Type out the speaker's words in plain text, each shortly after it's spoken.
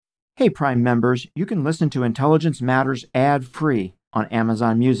Hey, Prime members, you can listen to Intelligence Matters ad-free on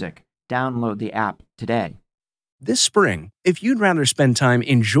Amazon Music. Download the app today. This spring, if you'd rather spend time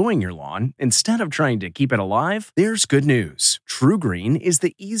enjoying your lawn instead of trying to keep it alive, there's good news. True Green is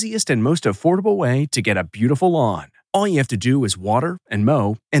the easiest and most affordable way to get a beautiful lawn. All you have to do is water and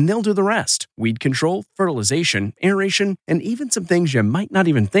mow, and they'll do the rest. Weed control, fertilization, aeration, and even some things you might not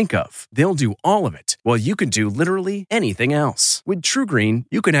even think of. They'll do all of it, while you can do literally anything else. With True Green,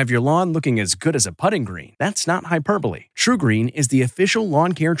 you can have your lawn looking as good as a putting green. That's not hyperbole. True Green is the official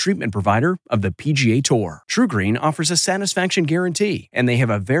lawn care treatment provider of the PGA Tour. True Green offers a satisfaction guarantee, and they have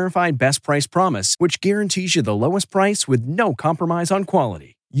a verified best price promise, which guarantees you the lowest price with no compromise on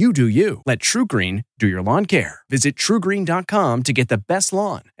quality. You do you. Let True Green do your lawn care. Visit truegreen.com to get the best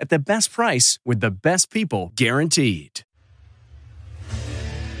lawn at the best price with the best people guaranteed.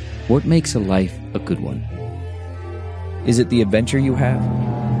 What makes a life a good one? Is it the adventure you have?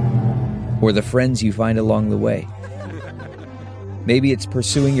 Or the friends you find along the way? Maybe it's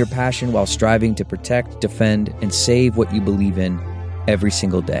pursuing your passion while striving to protect, defend, and save what you believe in every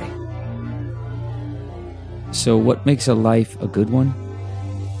single day. So what makes a life a good one?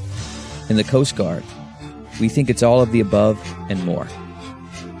 In the Coast Guard, we think it's all of the above and more.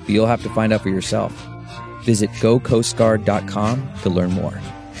 But you'll have to find out for yourself. Visit gocoastguard.com to learn more.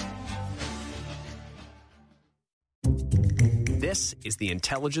 This is the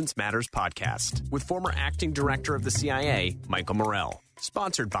Intelligence Matters podcast with former acting director of the CIA, Michael Morell.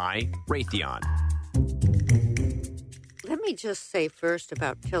 Sponsored by Raytheon. Let me just say first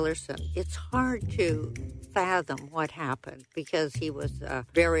about Tillerson. It's hard to fathom what happened because he was a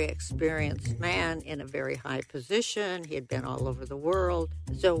very experienced man in a very high position. He had been all over the world.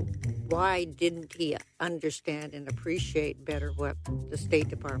 So why didn't he understand and appreciate better what the State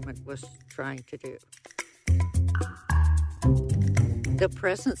Department was trying to do? The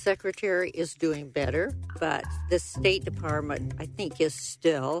present secretary is doing better, but the State Department, I think, is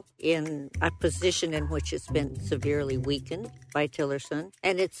still in a position in which it's been severely weakened by Tillerson.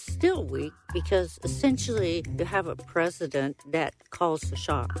 And it's still weak because essentially you have a president that calls the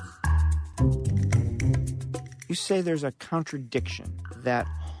shots. You say there's a contradiction that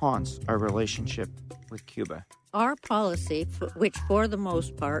haunts our relationship with Cuba. Our policy, which for the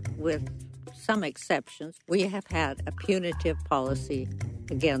most part, with some exceptions, we have had a punitive policy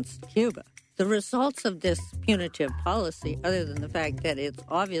against Cuba. The results of this punitive policy, other than the fact that it's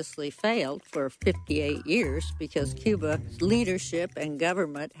obviously failed for 58 years because Cuba's leadership and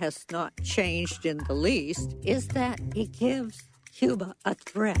government has not changed in the least, is that it gives Cuba a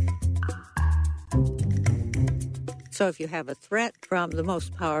threat. So if you have a threat from the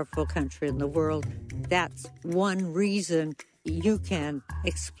most powerful country in the world, that's one reason you can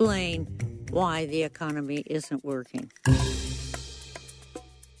explain why the economy isn't working.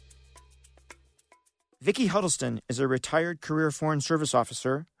 Vicki Huddleston is a retired career Foreign Service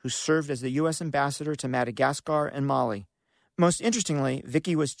officer who served as the U.S. ambassador to Madagascar and Mali. Most interestingly,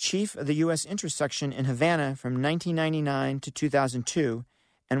 Vicki was chief of the U.S. interest section in Havana from 1999 to 2002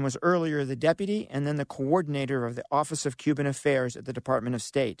 and was earlier the deputy and then the coordinator of the Office of Cuban Affairs at the Department of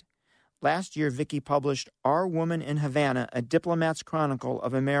State. Last year, Vicki published Our Woman in Havana, a Diplomat's Chronicle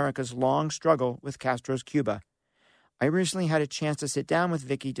of America's Long Struggle with Castro's Cuba. I recently had a chance to sit down with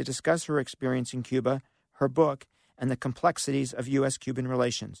Vicki to discuss her experience in Cuba, her book, and the complexities of U.S.-Cuban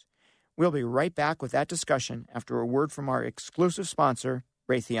relations. We'll be right back with that discussion after a word from our exclusive sponsor,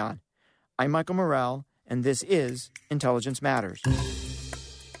 Raytheon. I'm Michael Morell, and this is Intelligence Matters.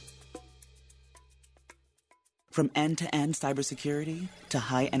 From end-to-end cybersecurity to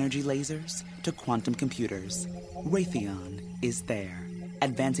high-energy lasers to quantum computers, Raytheon is there,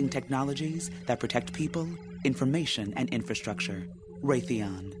 advancing technologies that protect people, information, and infrastructure.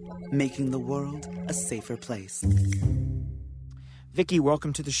 Raytheon, making the world a safer place. Vicki,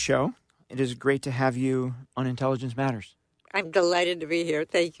 welcome to the show. It is great to have you on Intelligence Matters. I'm delighted to be here.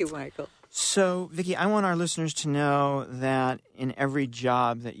 Thank you, Michael. So, Vicki, I want our listeners to know that in every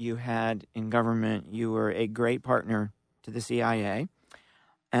job that you had in government, you were a great partner to the CIA.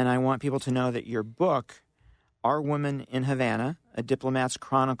 And I want people to know that your book, Our Woman in Havana, a Diplomat's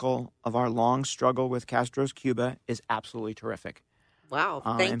Chronicle of Our Long Struggle with Castro's Cuba, is absolutely terrific. Wow,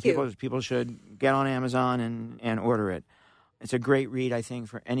 thank you. People should get on Amazon and order it. It's a great read, I think,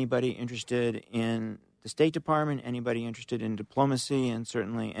 for anybody interested in the State Department, anybody interested in diplomacy, and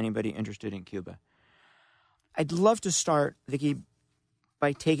certainly anybody interested in Cuba. I'd love to start, Vicki,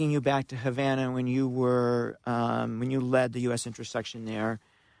 by taking you back to Havana when you were when you led the U.S. interest section there,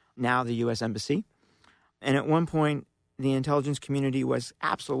 now the U.S. Embassy. And at one point, the intelligence community was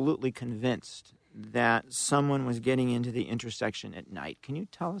absolutely convinced that someone was getting into the intersection at night. Can you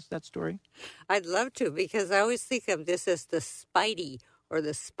tell us that story? I'd love to, because I always think of this as the Spidey or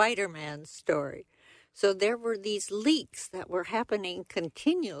the Spider-Man story. So there were these leaks that were happening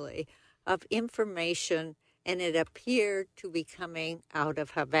continually of information, and it appeared to be coming out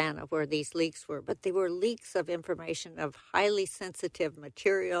of Havana where these leaks were. But they were leaks of information of highly sensitive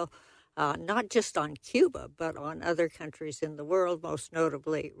material, not just on Cuba, but on other countries in the world, most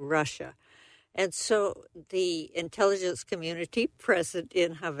notably Russia. And so the intelligence community present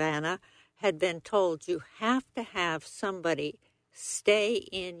in Havana had been told, you have to have somebody stay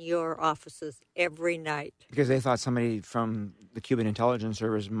in your offices every night. Because they thought somebody from the Cuban intelligence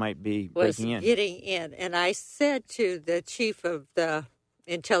service might be breaking in. Getting in. And I said to the chief of the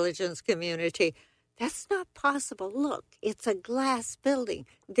intelligence community, that's not possible. Look, it's a glass building.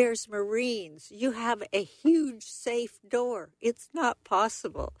 There's Marines. You have a huge safe door. It's not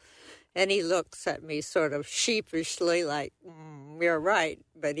possible. And he looks at me sort of sheepishly like, you're right.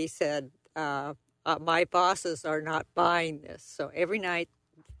 But he said, my bosses are not buying this. So every night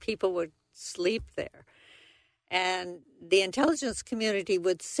people would sleep there. And the intelligence community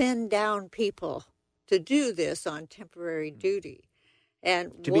would send down people to do this on temporary duty.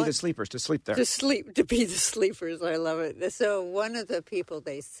 And to be the sleepers, to sleep there. To be the sleepers. I love it. So one of the people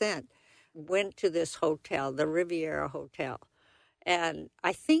they sent went to this hotel, the Riviera Hotel. And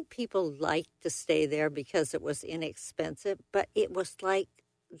I think people liked to stay there because it was inexpensive, but it was like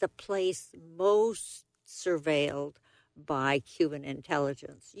the place most surveilled by Cuban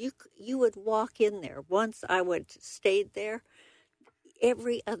intelligence. You would walk in there. Once I stayed there,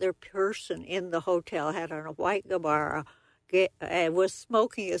 every other person in the hotel had on a white gabarra and was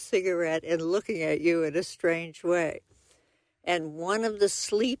smoking a cigarette and looking at you in a strange way. And one of the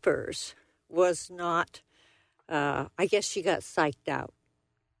sleepers was not, I guess she got psyched out.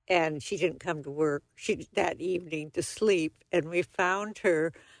 And she didn't come to work that evening to sleep. And we found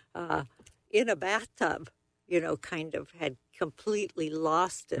her in a bathtub, kind of had completely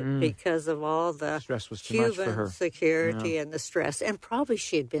lost it because of all the stress was too much for her. Cuban security and the stress. And probably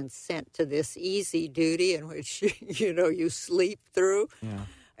she had been sent to this easy duty in which, you sleep through. Yeah.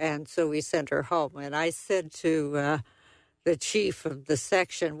 And so we sent her home. And I said to the chief of the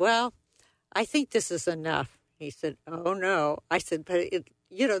section, well, I think this is enough. He said, oh, no. I said, but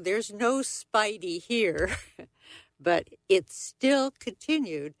there's no Spidey here. But it still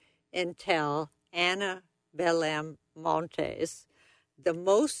continued until Ana Belém Montes, the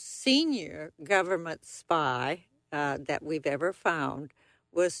most senior government spy that we've ever found,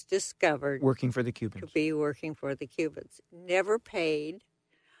 was discovered. Working for the Cubans. To be working for the Cubans. Never paid.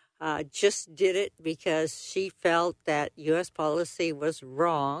 Just did it because she felt that U.S. policy was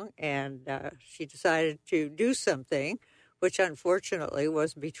wrong, and she decided to do something, which unfortunately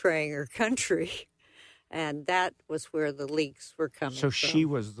was betraying her country. And that was where the leaks were coming from. So she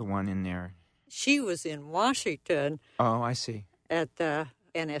was the one in there. She was in Washington. Oh, I see. At the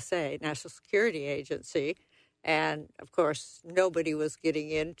NSA, National Security Agency. And, of course, nobody was getting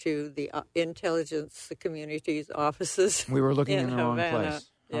into the intelligence community's offices. We were looking in the wrong Havana.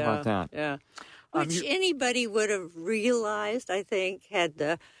 place. How about that? Yeah. Which anybody would have realized, I think, had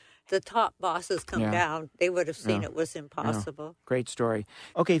the top bosses come down. They would have seen it was impossible. Yeah. Great story.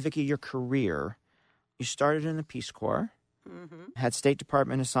 Okay, Vicki, your career. You started in the Peace Corps, had State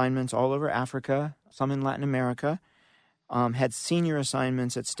Department assignments all over Africa, some in Latin America, had senior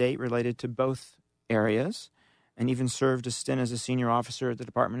assignments at State related to both areas, and even served a stint as a senior officer at the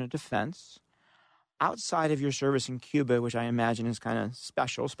Department of Defense. Outside of your service in Cuba, which I imagine is kind of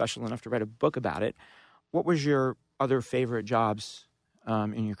special enough to write a book about it, what was your other favorite jobs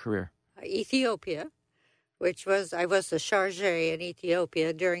in your career? Ethiopia, I was a charge in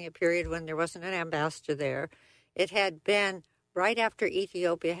Ethiopia during a period when there wasn't an ambassador there. It had been right after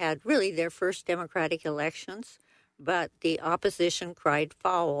Ethiopia had really their first democratic elections, but the opposition cried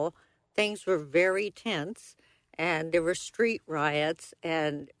foul. Things were very tense, and there were street riots.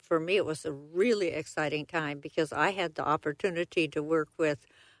 And for me, it was a really exciting time because I had the opportunity to work with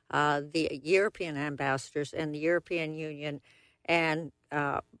the European ambassadors and the European Union and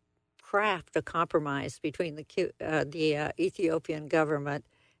craft a compromise between the Ethiopian government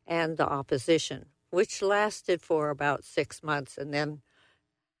and the opposition, which lasted for about 6 months, and then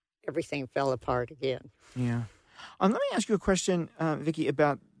everything fell apart again. Yeah. Let me ask you a question, Vicki,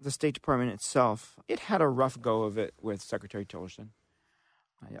 about the State Department itself. It had a rough go of it with Secretary Tillerson.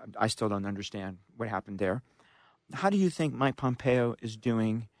 I still don't understand what happened there. How do you think Mike Pompeo is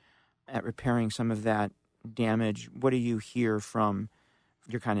doing at repairing some of that damage? What do you hear from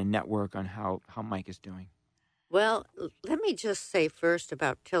your kind of network on how Mike is doing? Well, let me just say first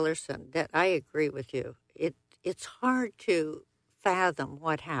about Tillerson that I agree with you. It's hard to fathom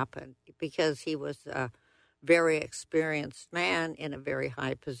what happened because he was a very experienced man in a very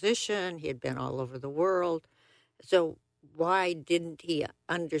high position. He had been all over the world. So why didn't he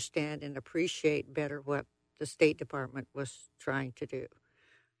understand and appreciate better what the State Department was trying to do?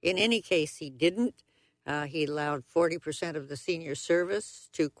 In any case, he didn't. He allowed 40% of the senior service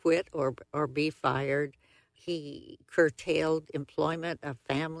to quit or be fired. He curtailed employment of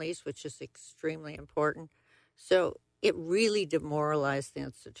families, which is extremely important. So it really demoralized the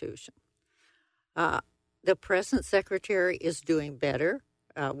institution. The present secretary is doing better.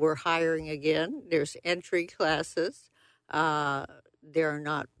 We're hiring again. There's entry classes. There are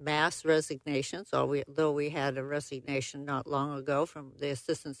not mass resignations, although we had a resignation not long ago from the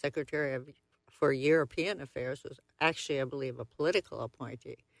Assistant Secretary for European Affairs, was actually, I believe, a political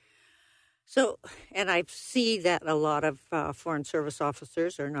appointee. So, and I see that a lot of Foreign Service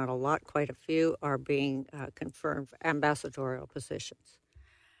officers, or not a lot, quite a few, are being confirmed for ambassadorial positions.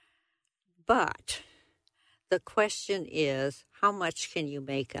 But the question is, how much can you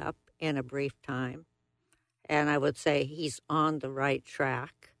make up in a brief time? And I would say he's on the right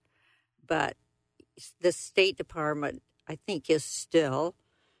track. But the State Department, I think, is still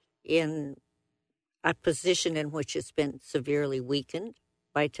in a position in which it's been severely weakened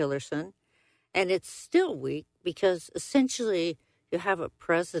by Tillerson. And it's still weak because essentially you have a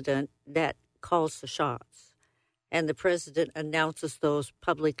president that calls the shots. And the president announces those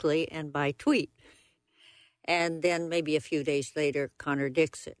publicly and by tweet. And then maybe a few days later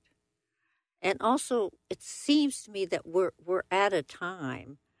contradicts it. And also, it seems to me that we're at a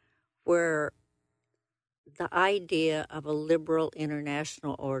time where the idea of a liberal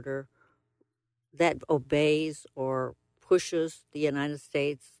international order that obeys or pushes the United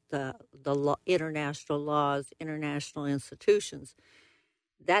States, the international laws, international institutions,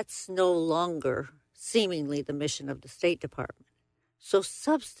 that's no longer seemingly the mission of the State Department. So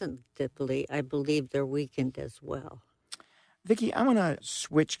substantively, I believe they're weakened as well. Vicki, I want to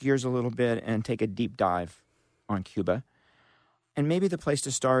switch gears a little bit and take a deep dive on Cuba. And maybe the place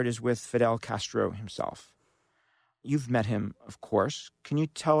to start is with Fidel Castro himself. You've met him, of course. Can you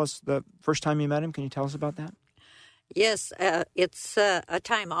tell us the first time you met him? Can you tell us about that? Yes, it's a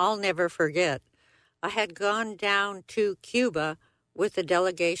time I'll never forget. I had gone down to Cuba with a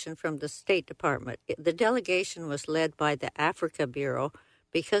delegation from the State Department. The delegation was led by the Africa Bureau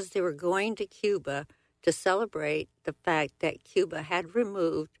because they were going to Cuba to celebrate the fact that Cuba had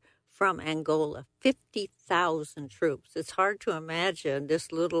removed from Angola 50,000 troops. It's hard to imagine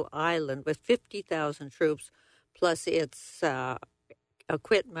this little island with 50,000 troops plus its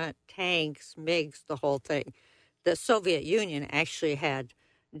equipment, tanks, MiGs, the whole thing. The Soviet Union actually had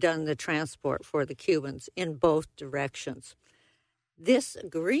done the transport for the Cubans in both directions. This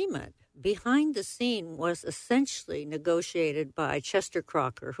agreement behind the scene was essentially negotiated by Chester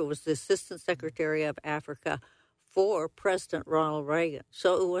Crocker, who was the Assistant Secretary of Africa for President Ronald Reagan.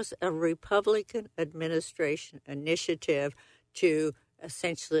 So it was a Republican administration initiative to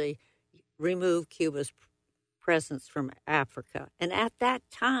essentially remove Cuba's presence from Africa. And at that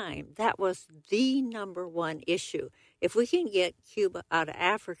time, that was the number one issue. If we can get Cuba out of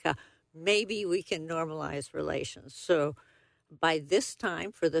Africa, maybe we can normalize relations. So by this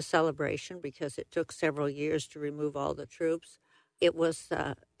time for the celebration, because it took several years to remove all the troops, it was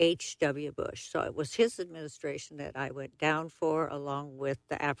H.W. Bush. So it was his administration that I went down for, along with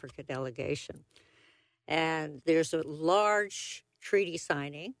the Africa delegation. And there's a large treaty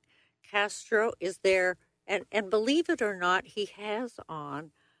signing. Castro is there, and believe it or not, he has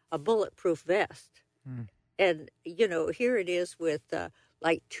on a bulletproof vest. Mm. And, you know, here it is with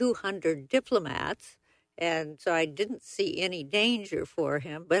like 200 diplomats. And so I didn't see any danger for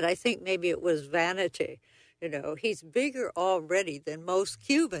him, but I think maybe it was vanity. You know, he's bigger already than most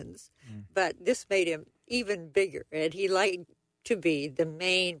Cubans, but this made him even bigger, and he liked to be the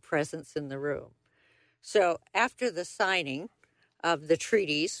main presence in the room. So after the signing of the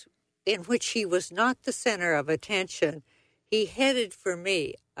treaties, in which he was not the center of attention, he headed for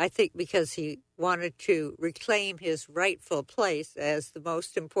me, I think because he wanted to reclaim his rightful place as the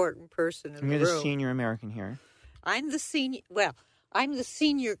most important person in the room. You're the senior American here. I'm the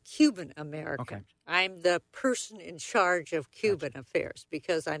senior Cuban American. Okay. I'm the person in charge of Cuban affairs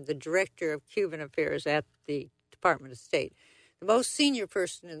because I'm the director of Cuban affairs at the Department of State. The most senior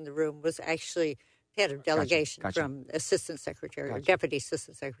person in the room was actually head of delegation from Assistant Secretary or Deputy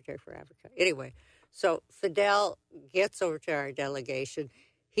Assistant Secretary for Africa. Anyway, so Fidel gets over to our delegation.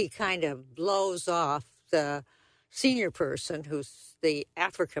 He kind of blows off the senior person, who's the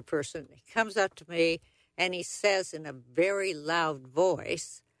Africa person. He comes up to me and he says in a very loud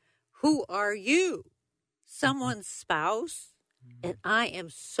voice, "Who are you? Someone's spouse?" And I am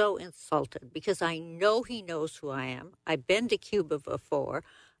so insulted because I know he knows who I am. I've been to Cuba before.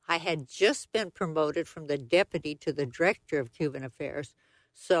 I had just been promoted from the deputy to the director of Cuban Affairs.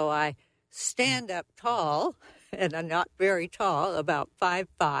 So I stand up tall, and I'm not very tall, about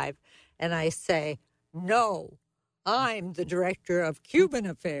 5'5", and I say, "No, I'm the director of Cuban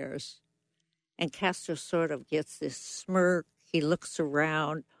Affairs." And Castro sort of gets this smirk. He looks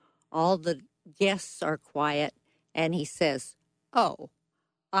around. All the guests are quiet, and he says, "Oh,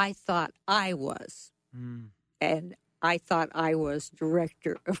 I thought I was." And I thought I was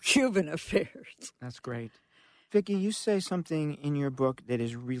director of Cuban Affairs. That's great. Vicki, you say something in your book that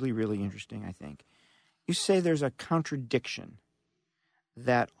is really, really interesting, I think. You say there's a contradiction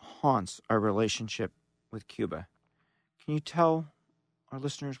that haunts our relationship with Cuba. Can you tell our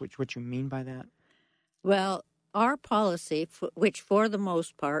listeners what you mean by that? Well, our policy, which for the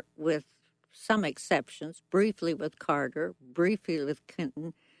most part, with some exceptions, briefly with Carter, briefly with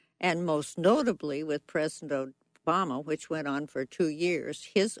Clinton, and most notably with President Obama, which went on for 2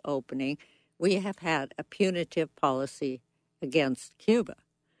 years, his opening, we have had a punitive policy against Cuba.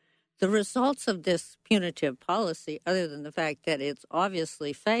 The results of this punitive policy, other than the fact that it's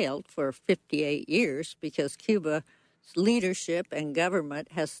obviously failed for 58 years because Cuba's leadership and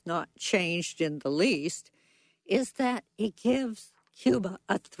government has not changed in the least, is that it gives Cuba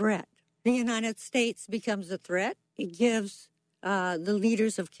a threat. The United States becomes a threat. It gives the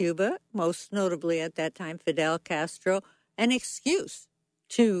leaders of Cuba, most notably at that time Fidel Castro, an excuse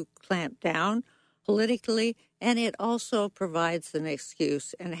to clamp down politically, and it also provides an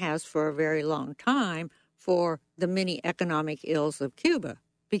excuse, and has for a very long time, for the many economic ills of Cuba,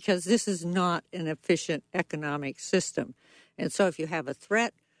 because this is not an efficient economic system. And so if you have a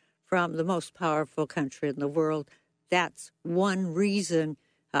threat from the most powerful country in the world, that's one reason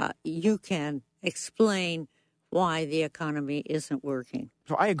you can explain why the economy isn't working.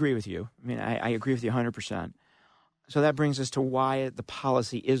 So I agree with you. I mean, I agree with you 100%. So that brings us to why the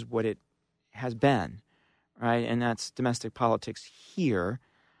policy is what it has been, right? And that's domestic politics here.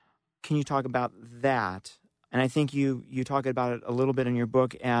 Can you talk about that? And I think you talk about it a little bit in your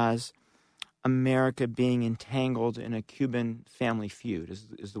book as America being entangled in a Cuban family feud,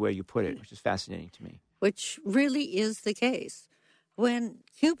 is the way you put it, which is fascinating to me. Which really is the case. When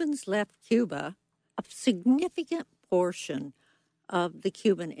Cubans left Cuba, a significant portion of the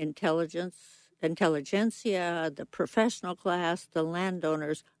Cuban intelligentsia, the professional class, the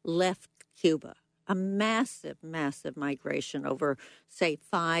landowners left Cuba. A massive, massive migration over, say,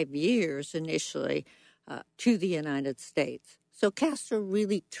 5 years initially to the United States. So Castro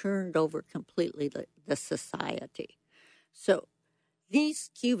really turned over completely the society. So these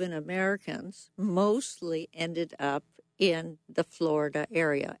Cuban Americans mostly ended up in the Florida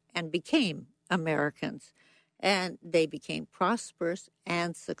area and became Americans. And they became prosperous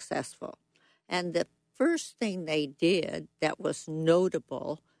and successful. And the first thing they did that was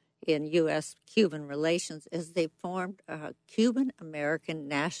notable in U.S.-Cuban relations is they formed a Cuban-American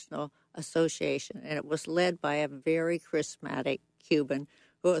National Association, and it was led by a very charismatic Cuban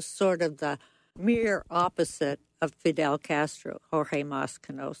who was sort of the mere opposite of Fidel Castro, Jorge Mas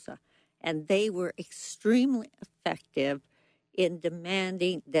Canosa. And they were extremely effective in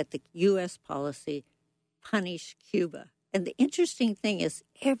demanding that the U.S. policy punish Cuba. And the interesting thing is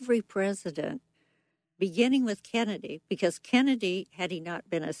every president, beginning with Kennedy, because Kennedy, had he not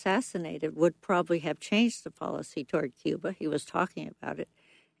been assassinated, would probably have changed the policy toward Cuba. He was talking about it.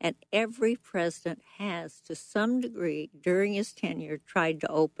 And every president has, to some degree, during his tenure, tried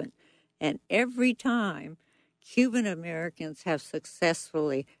to open. And every time, Cuban Americans have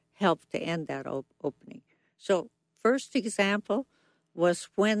successfully helped to end that opening. So, first example was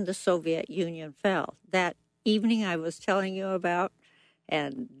when the Soviet Union fell. That evening I was telling you about,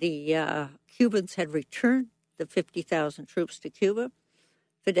 and the Cubans had returned the 50,000 troops to Cuba.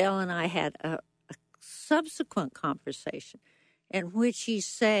 Fidel and I had a subsequent conversation in which he's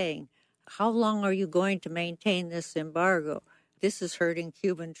saying, how long are you going to maintain this embargo? This is hurting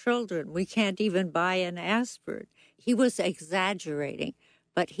Cuban children. We can't even buy an aspirin. He was exaggerating,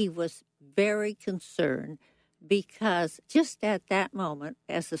 but he was very concerned because just at that moment,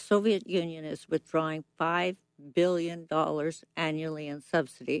 as the Soviet Union is withdrawing $5 billion annually in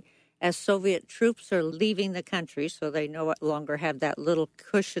subsidy, as Soviet troops are leaving the country so they no longer have that little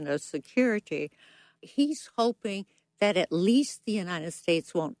cushion of security, he's hoping that at least the United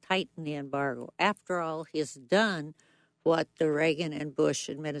States won't tighten the embargo. After all, he's done what the Reagan and Bush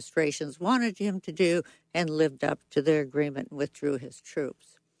administrations wanted him to do and lived up to their agreement and withdrew his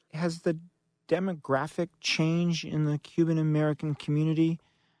troops. Has the demographic change in the Cuban-American community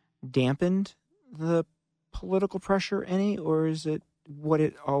dampened the political pressure any, or is it what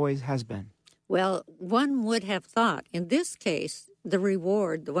it always has been? Well, one would have thought, in this case, the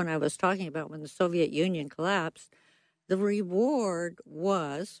reward, the one I was talking about when the Soviet Union collapsed, the reward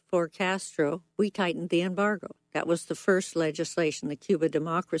was, for Castro, we tightened the embargo. That was the first legislation, the Cuba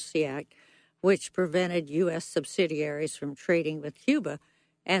Democracy Act, which prevented U.S. subsidiaries from trading with Cuba.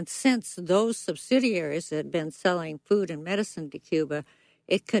 And since those subsidiaries had been selling food and medicine to Cuba,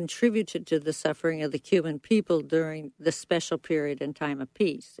 it contributed to the suffering of the Cuban people during the special period in time of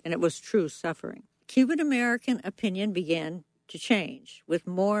peace. And it was true suffering. Cuban-American opinion began to change, with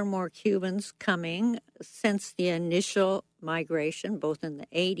more and more Cubans coming since the initial migration, both in the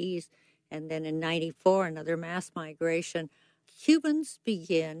 80s and then in 94, another mass migration. Cubans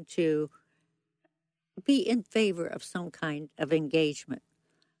began to be in favor of some kind of engagement.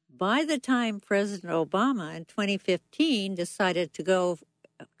 By the time President Obama in 2015 decided to go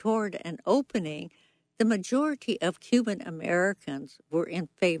toward an opening, the majority of Cuban Americans were in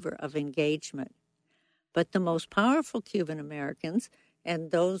favor of engagement. But the most powerful Cuban Americans,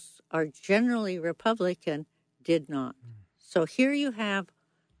 and those are generally Republican, did not. So here you have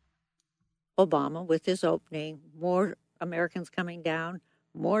Obama with his opening, more Americans coming down,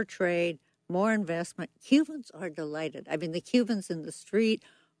 more trade, more investment. Cubans are delighted. I mean, the Cubans in the street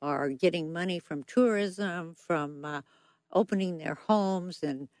are getting money from tourism, from opening their homes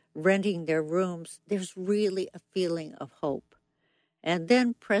and renting their rooms. There's really a feeling of hope. And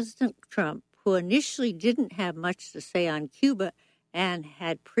then President Trump, who initially didn't have much to say on Cuba and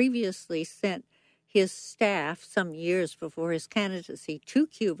had previously sent his staff some years before his candidacy to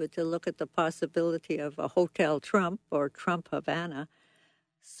Cuba to look at the possibility of a Hotel Trump or Trump Havana,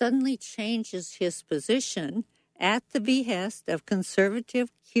 suddenly changes his position at the behest of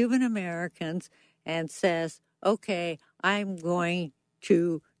conservative Cuban Americans and says, okay, I'm going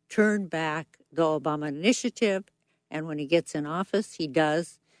to turn back the Obama initiative. And when he gets in office, he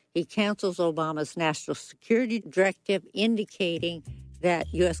does. He cancels Obama's national security directive, indicating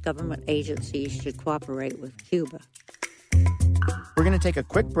that U.S. government agencies should cooperate with Cuba. We're going to take a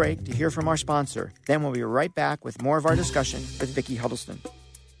quick break to hear from our sponsor. Then we'll be right back with more of our discussion with Vicki Huddleston.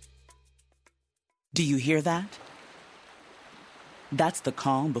 Do you hear that? That's the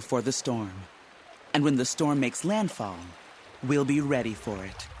calm before the storm. And when the storm makes landfall, we'll be ready for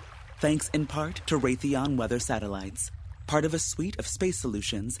it. Thanks in part to Raytheon weather satellites, part of a suite of space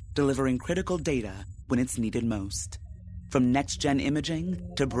solutions delivering critical data when it's needed most. From next-gen imaging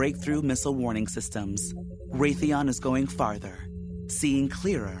to breakthrough missile warning systems, Raytheon is going farther, seeing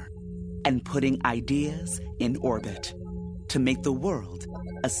clearer, and putting ideas in orbit to make the world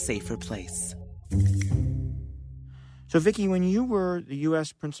a safer place. So, Vicki, when you were the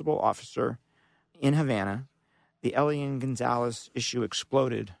U.S. principal officer in Havana, the Elian Gonzalez issue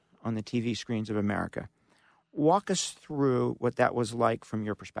exploded on the TV screens of America. Walk us through what that was like from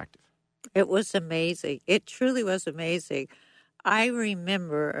your perspective. It was amazing. It truly was amazing. I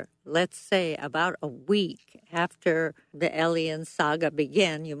remember, let's say, about a week after the Elian saga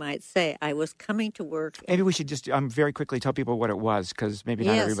began, you might say, I was coming to work. Maybe we should just very quickly tell people what it was, because maybe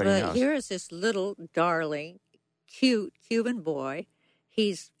not everybody knows. Yes, here is this little, darling, cute Cuban boy.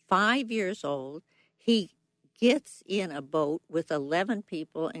 He's 5 years old. He gets in a boat with 11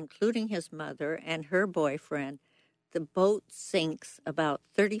 people, including his mother and her boyfriend. The boat sinks about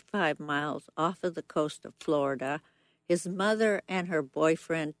 35 miles off of the coast of Florida. His mother and her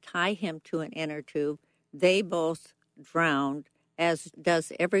boyfriend tie him to an inner tube. They both drowned, as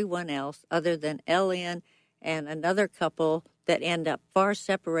does everyone else other than Elian and another couple that end up far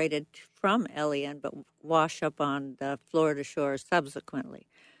separated from Elian but wash up on the Florida shore subsequently.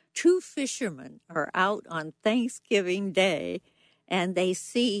 2 fishermen are out on Thanksgiving Day, and they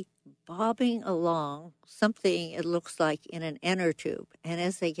see bobbing along something it looks like in an inner tube. And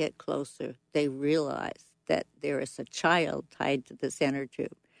as they get closer, they realize that there is a child tied to this inner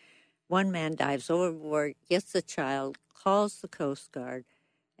tube. One man dives overboard, gets the child, calls the Coast Guard,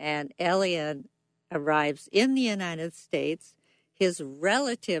 and Elian arrives in the United States. His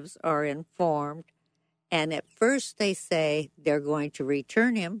relatives are informed, and at first they say they're going to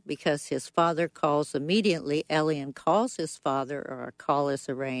return him because his father calls immediately. Elian calls his father, or a call is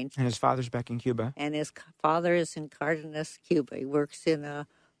arranged. And his father's back in Cuba. And his father is in Cardenas, Cuba. He works in a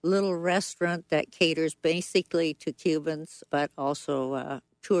little restaurant that caters basically to Cubans, but also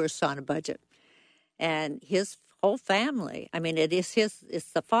tourists on a budget. And his whole family, I mean, it's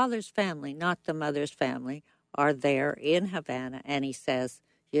the father's family, not the mother's family, are there in Havana. And he says,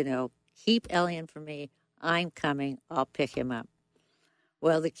 keep Elian for me. I'm coming. I'll pick him up.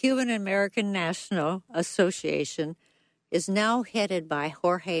 Well, the Cuban American National Association is now headed by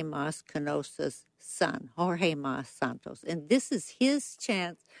Jorge Mas Canosa's son, Jorge Mas Santos. And this is his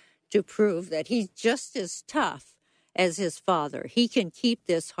chance to prove that he's just as tough as his father. He can keep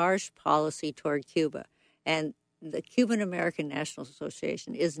this harsh policy toward Cuba. And the Cuban American National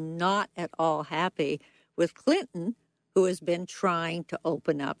Association is not at all happy with Clinton, who has been trying to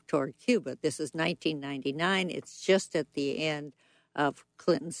open up toward Cuba. This is 1999. It's just at the end of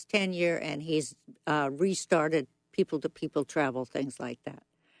Clinton's tenure, and he's restarted people-to-people travel, things like that.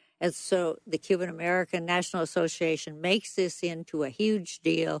 And so the Cuban American National Association makes this into a huge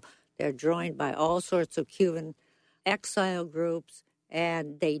deal. They're joined by all sorts of Cuban exile groups,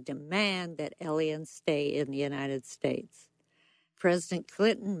 and they demand that aliens stay in the United States. President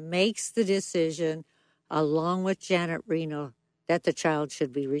Clinton makes the decision, along with Janet Reno, that the child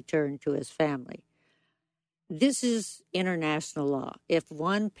should be returned to his family. This is international law. If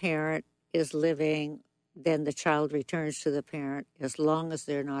one parent is living, then the child returns to the parent as long as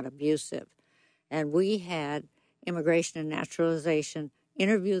they're not abusive. And we had Immigration and Naturalization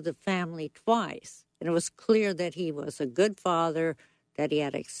interview the family twice. And it was clear that he was a good father, that he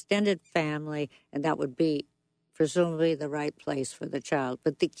had extended family, and that would be presumably the right place for the child.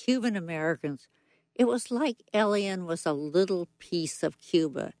 But the Cuban Americans, it was like Elian was a little piece of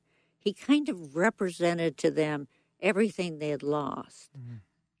Cuba. He kind of represented to them everything they had lost. Mm-hmm.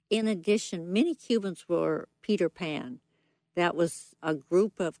 In addition, many Cubans were Peter Pan. That was a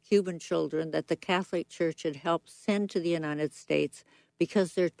group of Cuban children that the Catholic Church had helped send to the United States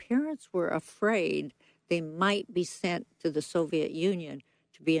because their parents were afraid they might be sent to the Soviet Union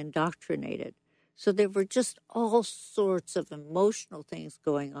to be indoctrinated. So there were just all sorts of emotional things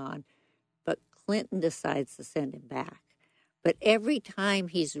going on. But Clinton decides to send him back. But every time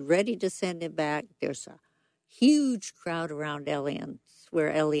he's ready to send him back, there's a huge crowd around Elian,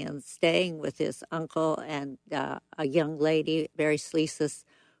 where Elian's staying with his uncle and a young lady, Mary Sleesis,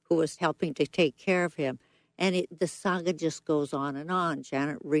 who was helping to take care of him. And the saga just goes on and on.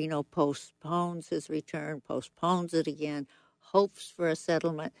 Janet Reno postpones his return, postpones it again, hopes for a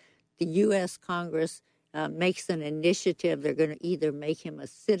settlement. The U.S. Congress makes an initiative. They're going to either make him a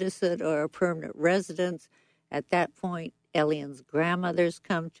citizen or a permanent resident. At that point, Elian's grandmothers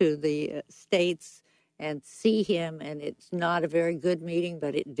come to the States and see him, and it's not a very good meeting,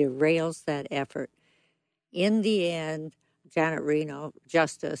 but it derails that effort. In the end, Janet Reno,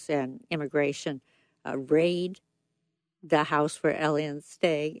 Justice and Immigration, raid the house where Elian's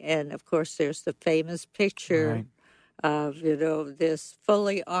staying, and of course there's the famous picture of, this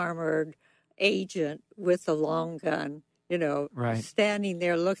fully armored agent with a long gun, standing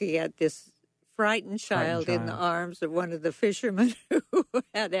there looking at this frightened child in the arms of one of the fishermen who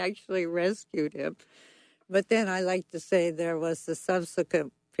had actually rescued him. But then I like to say there was the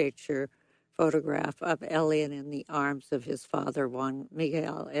subsequent photograph of Elian in the arms of his father, Juan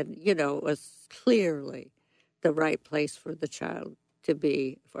Miguel. And, it was clearly the right place for the child to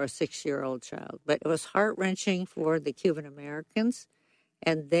be, for a 6-year-old child. But it was heart-wrenching for the Cuban Americans,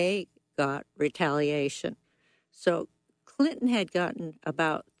 and they got retaliation. So Clinton had gotten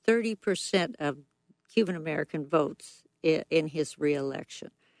about 30% of Cuban American votes in his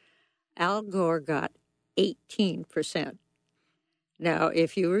reelection. Al Gore got 18%. Now,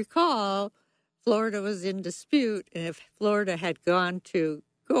 if you recall, Florida was in dispute, and if Florida had gone to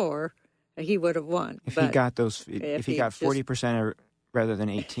Gore, he would have won. If he got 40% rather than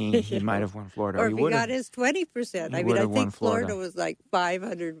 18, he might have won Florida. Or if he got his 20%. I think Florida was like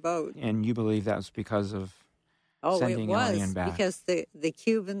 500 votes. And you believe that was because of sending Elian back? Because the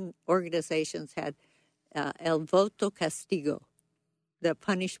Cuban organizations had el voto castigo, the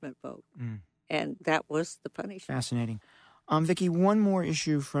punishment vote. And that was the punishment. Fascinating. Vicki, one more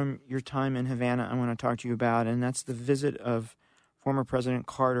issue from your time in Havana I want to talk to you about, and that's the visit of former President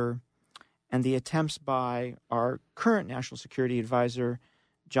Carter and the attempts by our current National Security Advisor,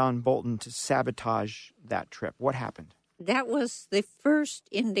 John Bolton, to sabotage that trip. What happened? That was the first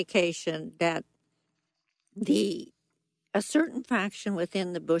indication that a certain faction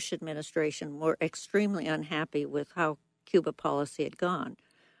within the Bush administration were extremely unhappy with how Cuba policy had gone.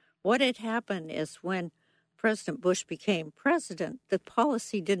 What had happened is when President Bush became president, the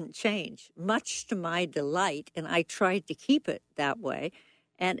policy didn't change, much to my delight, and I tried to keep it that way.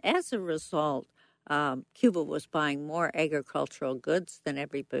 And as a result, Cuba was buying more agricultural goods than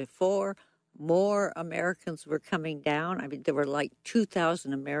ever before. More Americans were coming down. I mean, there were like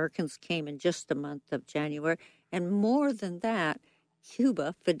 2,000 Americans came in just the month of January. And more than that,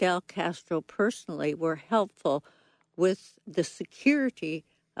 Cuba, Fidel Castro personally, were helpful with the security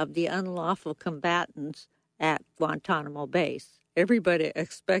of the unlawful combatants at Guantanamo Base. everybody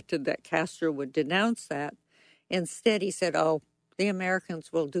expected that Castro would denounce that. Instead, he said, oh, the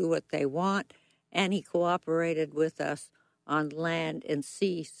Americans will do what they want, and he cooperated with us on land and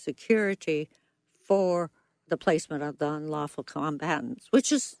sea security for the placement of the unlawful combatants,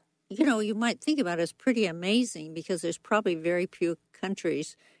 which is, you might think about it as pretty amazing because there's probably very few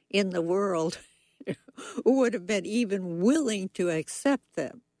countries in the world who would have been even willing to accept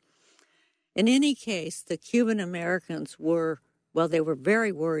them. In any case, the Cuban Americans they were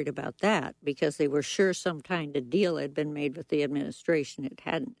very worried about that because they were sure some kind of deal had been made with the administration. It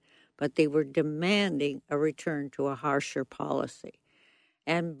hadn't. But they were demanding a return to a harsher policy.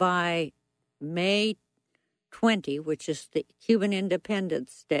 And by May 20, which is the Cuban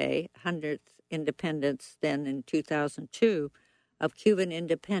Independence Day, 100th independence then in 2002 of Cuban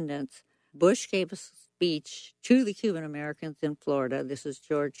independence, Bush gave a speech to the Cuban Americans in Florida. This is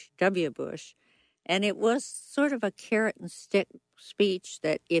George W. Bush. And it was sort of a carrot and stick speech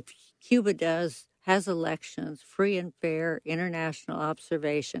that if Cuba has elections, free and fair, international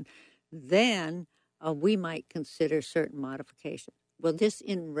observation, then we might consider certain modifications. Well, this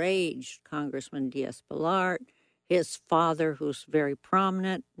enraged Congressman Diaz-Balart, his father, who's very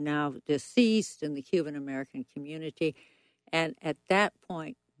prominent, now deceased in the Cuban-American community. And at that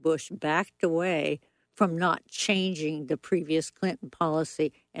point, Bush backed away from not changing the previous Clinton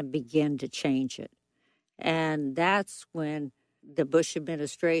policy and began to change it. And that's when the Bush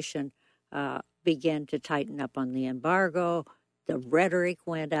administration began to tighten up on the embargo. The rhetoric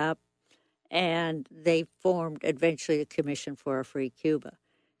went up, and they formed eventually a Commission for a Free Cuba.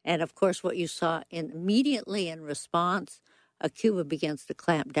 And, of course, what you saw immediately in response, Cuba begins to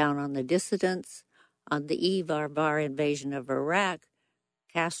clamp down on the dissidents. On the eve of our invasion of Iraq,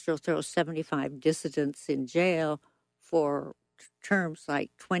 Castro throws 75 dissidents in jail for terms like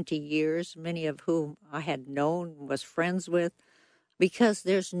 20 years, many of whom I had known, was friends with, because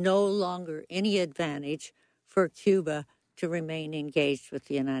there's no longer any advantage for Cuba to remain engaged with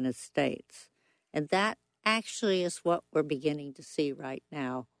the United States. And that actually is what we're beginning to see right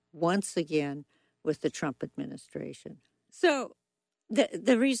now, once again, with the Trump administration. So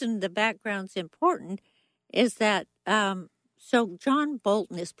the reason the background's important is that so John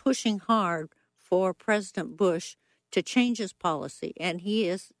Bolton is pushing hard for President Bush to change his policy, and he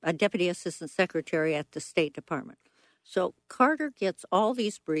is a Deputy Assistant Secretary at the State Department. So Carter gets all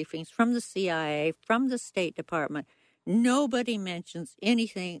these briefings from the CIA, from the State Department. Nobody mentions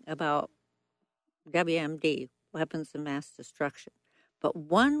anything about WMD, weapons of mass destruction. But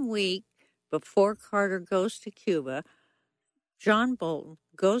 1 week before Carter goes to Cuba, John Bolton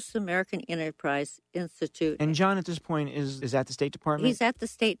goes to the American Enterprise Institute. And John, at this point, is at the State Department? He's at the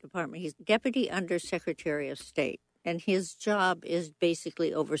State Department. He's Deputy Undersecretary of State. And his job is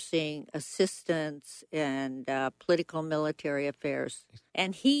basically overseeing assistance and political military affairs.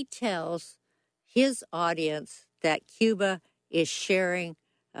 And he tells his audience that Cuba is sharing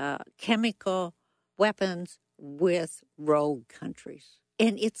chemical weapons with rogue countries.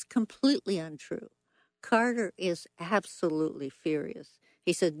 And it's completely untrue. Carter is absolutely furious.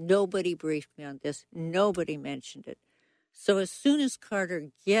 He said, nobody briefed me on this. Nobody mentioned it. So as soon as Carter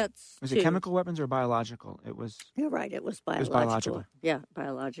gets Was it chemical weapons or biological? You're right, it was biological. It was biological. Yeah,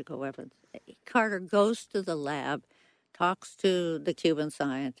 biological weapons. Carter goes to the lab, talks to the Cuban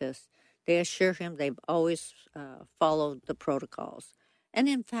scientists. They assure him they've always followed the protocols. And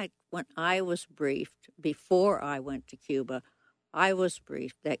in fact, when I was briefed, before I went to Cuba, I was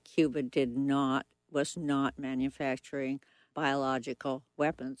briefed that Cuba was not manufacturing biological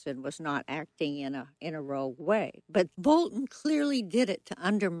weapons and was not acting in a rogue way. But Bolton clearly did it to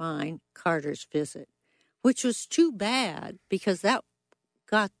undermine Carter's visit, which was too bad because that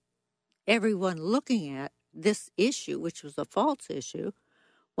got everyone looking at this issue, which was a false issue,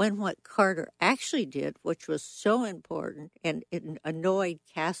 when what Carter actually did, which was so important and it annoyed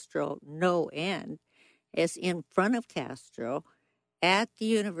Castro no end, is in front of Castro at the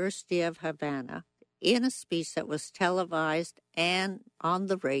University of Havana, in a speech that was televised and on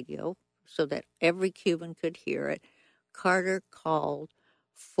the radio so that every Cuban could hear it, Carter called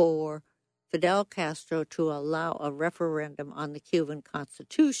for Fidel Castro to allow a referendum on the Cuban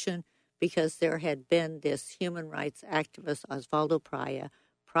Constitution because there had been this human rights activist, Osvaldo Paya,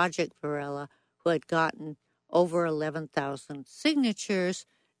 Project Varela, who had gotten over 11,000 signatures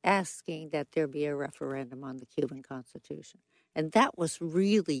asking that there be a referendum on the Cuban Constitution. And that was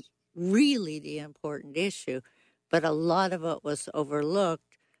really the important issue, but a lot of it was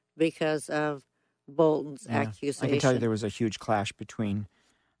overlooked because of Bolton's accusation. I can tell you there was a huge clash between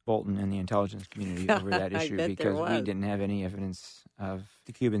Bolton and the intelligence community over that issue because we didn't have any evidence of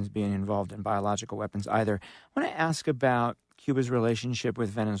the Cubans being involved in biological weapons either. I want to ask about Cuba's relationship with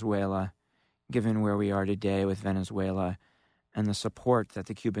Venezuela, given where we are today with Venezuela and the support that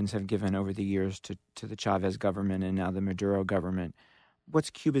the Cubans have given over the years to the Chavez government and now the Maduro government? What's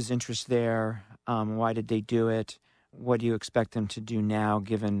Cuba's interest there? Why did they do it? What do you expect them to do now,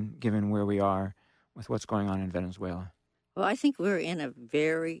 given where we are with what's going on in Venezuela? Well, I think we're in a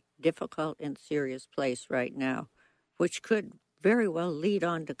very difficult and serious place right now, which could very well lead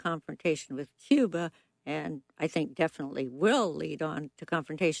on to confrontation with Cuba, and I think definitely will lead on to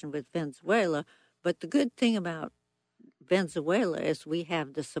confrontation with Venezuela. But the good thing about Venezuela is we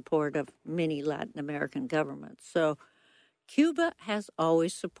have the support of many Latin American governments. So Cuba has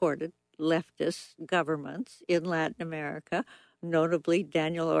always supported leftist governments in Latin America, notably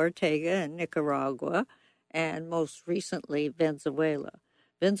Daniel Ortega in Nicaragua, and most recently Venezuela.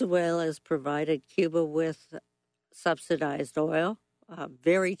 Venezuela has provided Cuba with subsidized oil,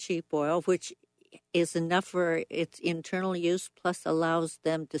 very cheap oil, which is enough for its internal use, plus allows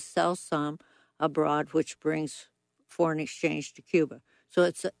them to sell some abroad, which brings foreign exchange to Cuba. So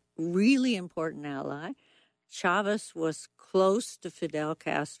it's a really important ally. Chavez was close to Fidel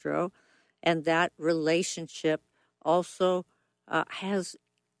Castro, and that relationship also has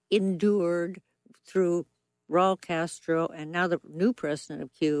endured through Raul Castro and now the new president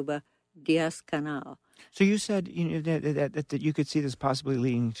of Cuba, Diaz-Canel. So you said that you could see this possibly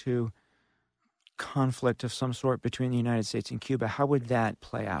leading to conflict of some sort between the United States and Cuba. How would that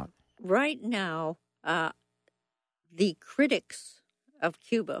play out? Right now, the critics of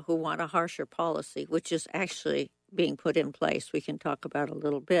Cuba who want a harsher policy, which is actually being put in place, we can talk about a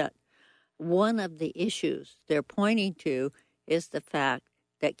little bit. One of the issues they're pointing to is the fact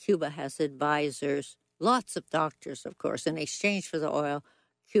that Cuba has advisors, lots of doctors, of course. In exchange for the oil,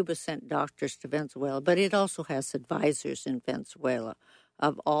 Cuba sent doctors to Venezuela, but it also has advisors in Venezuela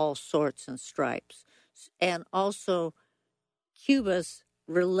of all sorts and stripes. And also, Cuba's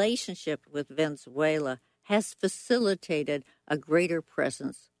relationship with Venezuela has facilitated a greater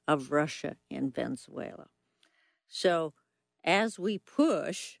presence of Russia in Venezuela. So as we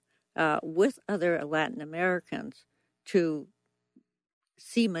push with other Latin Americans to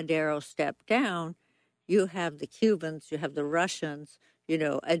see Maduro step down, you have the Cubans, you have the Russians,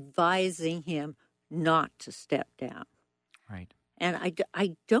 advising him not to step down. Right. And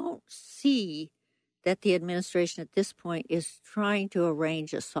I don't see that the administration at this point is trying to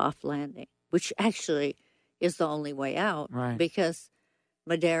arrange a soft landing, which actually is the only way out. Right. Because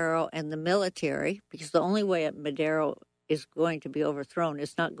Maduro and the military, because the only way Maduro is going to be overthrown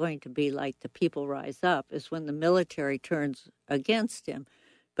is not going to be like the people rise up, is when the military turns against him.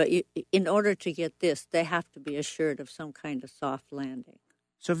 But in order to get this, they have to be assured of some kind of soft landing.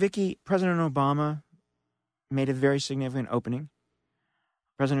 So, Vicki, President Obama made a very significant opening.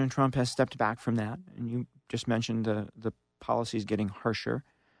 President Trump has stepped back from that, and you just mentioned the policies getting harsher.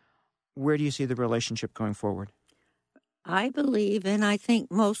 Where do you see the relationship going forward? I believe, and I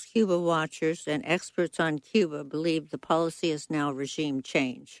think most Cuba watchers and experts on Cuba believe the policy is now regime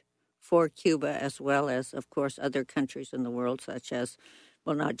change for Cuba as well as, of course, other countries in the world, such as,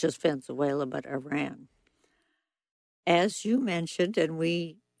 well, not just Venezuela, but Iran. As you mentioned, and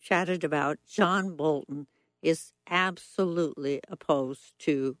we chatted about, John Bolton is absolutely opposed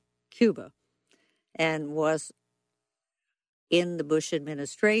to Cuba and was in the Bush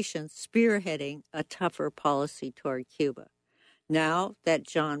administration spearheading a tougher policy toward Cuba. Now that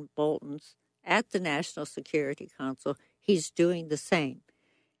John Bolton's at the National Security Council, he's doing the same.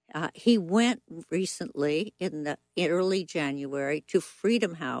 He went recently in early January to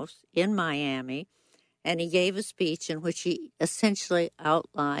Freedom House in Miami, and he gave a speech in which he essentially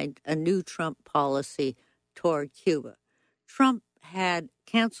outlined a new Trump policy toward Cuba. Trump had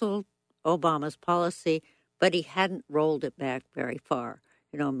canceled Obama's policy, but he hadn't rolled it back very far.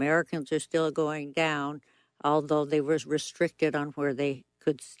 Americans are still going down, although they were restricted on where they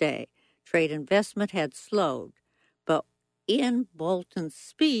could stay. Trade investment had slowed. But in Bolton's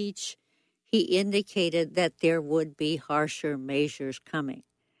speech, he indicated that there would be harsher measures coming.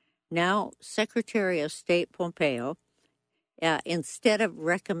 Now, Secretary of State Pompeo, instead of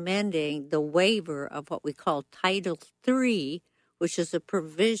recommending the waiver of what we call Title III, which is a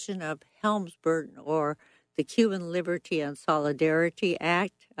provision of Helms-Burton or the Cuban Liberty and Solidarity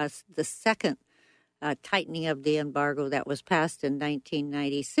Act, the second tightening of the embargo that was passed in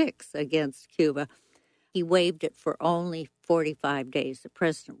 1996 against Cuba, he waived it for only 45 days. The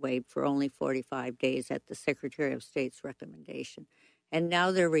president waived for only 45 days at the Secretary of State's recommendation. And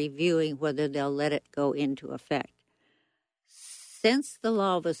now they're reviewing whether they'll let it go into effect. Since the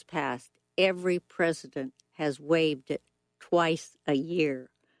law was passed, every president has waived it twice a year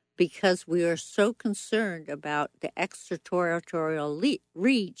because we are so concerned about the extraterritorial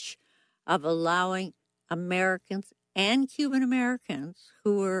reach of allowing Americans and Cuban Americans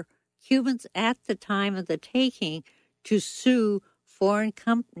who were Cubans at the time of the taking to sue foreign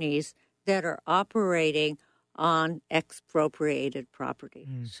companies that are operating on expropriated property.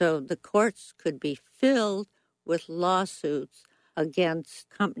 So the courts could be filled with lawsuits against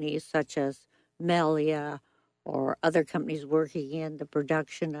companies such as Melia or other companies working in the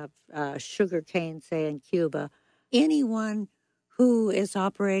production of sugarcane, say, in Cuba. Anyone who is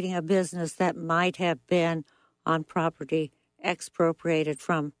operating a business that might have been on property expropriated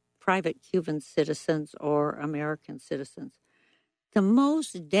from private Cuban citizens or American citizens. The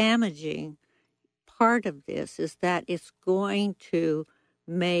most damaging part of this is that it's going to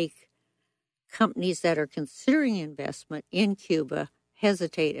make companies that are considering investment in Cuba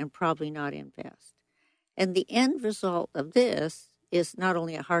hesitate and probably not invest. And the end result of this is not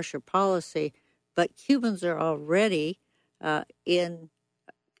only a harsher policy, but Cubans are already in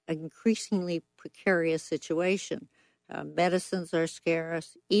an increasingly precarious situation. Medicines are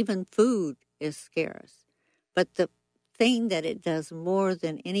scarce, even food is scarce. But the thing that it does more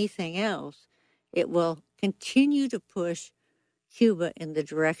than anything else, it will continue to push Cuba in the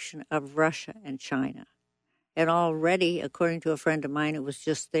direction of Russia and China. And already, according to a friend of mine who was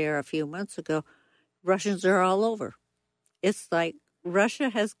just there a few months ago, Russians are all over. It's like Russia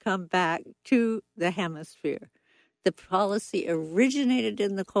has come back to the hemisphere. The policy originated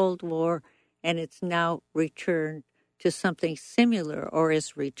in the Cold War, and it's now returned to something similar, or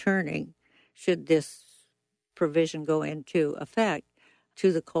is returning, should this provision go into effect,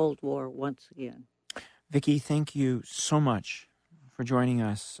 to the Cold War once again. Vicki, thank you so much for joining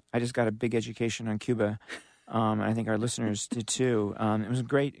us. I just got a big education on Cuba, and I think our listeners did too. It was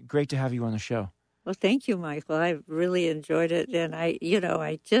great to have you on the show. Well, thank you, Michael. I really enjoyed it, and I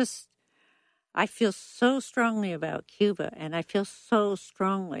feel so strongly about Cuba, and I feel so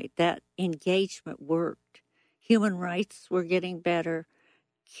strongly that engagement worked. Human rights were getting better.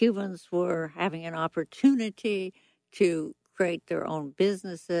 Cubans were having an opportunity to create their own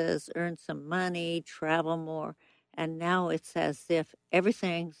businesses, earn some money, travel more. And now it's as if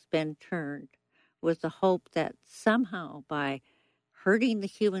everything's been turned with the hope that somehow by hurting the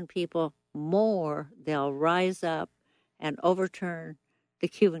Cuban people more, they'll rise up and overturn the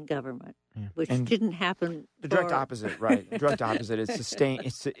Cuban government, which didn't happen. The direct opposite, right? The direct opposite.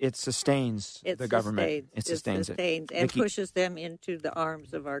 It sustains the government. It sustains it. And Vicki, pushes them into the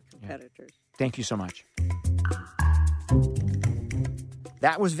arms of our competitors. Thank you so much.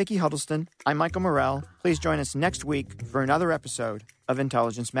 That was Vicki Huddleston. I'm Michael Morell. Please join us next week for another episode of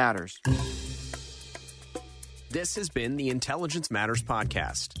Intelligence Matters. This has been the Intelligence Matters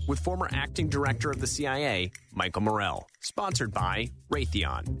podcast with former acting director of the CIA, Michael Morell, sponsored by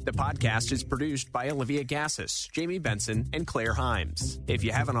Raytheon. The podcast is produced by Olivia Gassis, Jamie Benson, and Claire Himes. If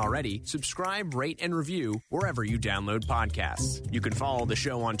you haven't already, subscribe, rate, and review wherever you download podcasts. You can follow the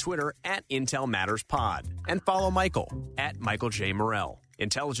show on Twitter at Intel Matters Pod and follow Michael at Michael J. Morell.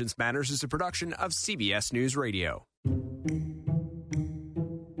 Intelligence Matters is a production of CBS News Radio.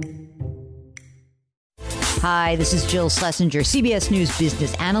 Hi, this is Jill Schlesinger, CBS News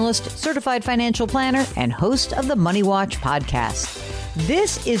business analyst, certified financial planner, and host of the Money Watch podcast.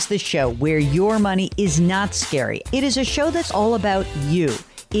 This is the show where your money is not scary. It is a show that's all about you.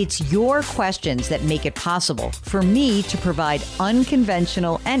 It's your questions that make it possible for me to provide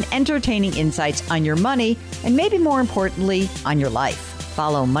unconventional and entertaining insights on your money, and maybe more importantly, on your life.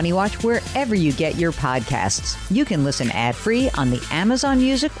 Follow Money Watch wherever you get your podcasts. You can listen ad-free on the Amazon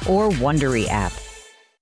Music or Wondery app.